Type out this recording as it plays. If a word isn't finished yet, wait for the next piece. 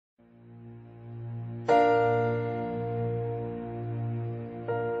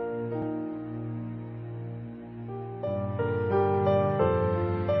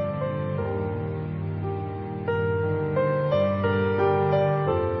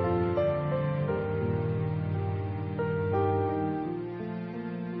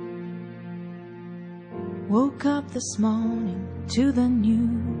Woke up this morning to the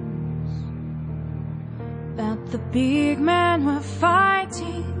news that the big men were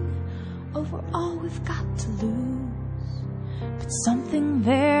fighting over all we've got to lose. But something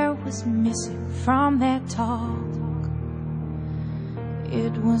there was missing from their talk.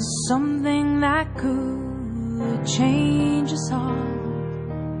 It was something that could change us all.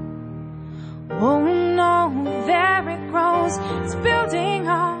 Oh no, there it grows, it's building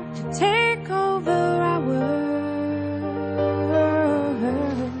up to take over our world.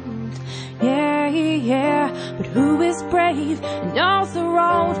 Yeah, yeah, but who is brave and knows the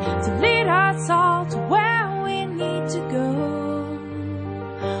road to lead us all to where we need to go?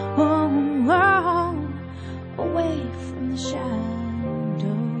 Oh, oh, away from the shadows.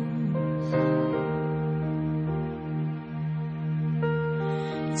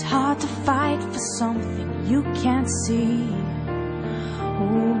 It's hard to fight for something you can't see.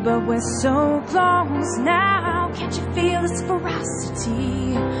 Oh, but we're so close now. Can't you feel its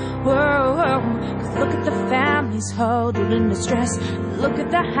ferocity? Whoa, whoa. 'Cause look at the families huddled in distress. Look at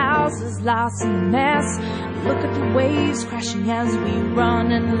the houses lost in a mess. Look at the waves crashing as we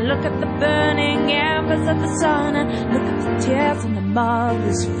run. And look at the burning embers of the sun. And look at the tears on the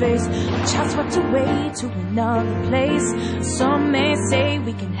mother's face. A child swept away to another place. Some may say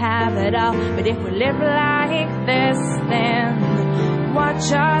we can have it all, but if we live like this, then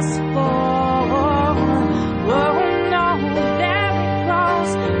watch us fall.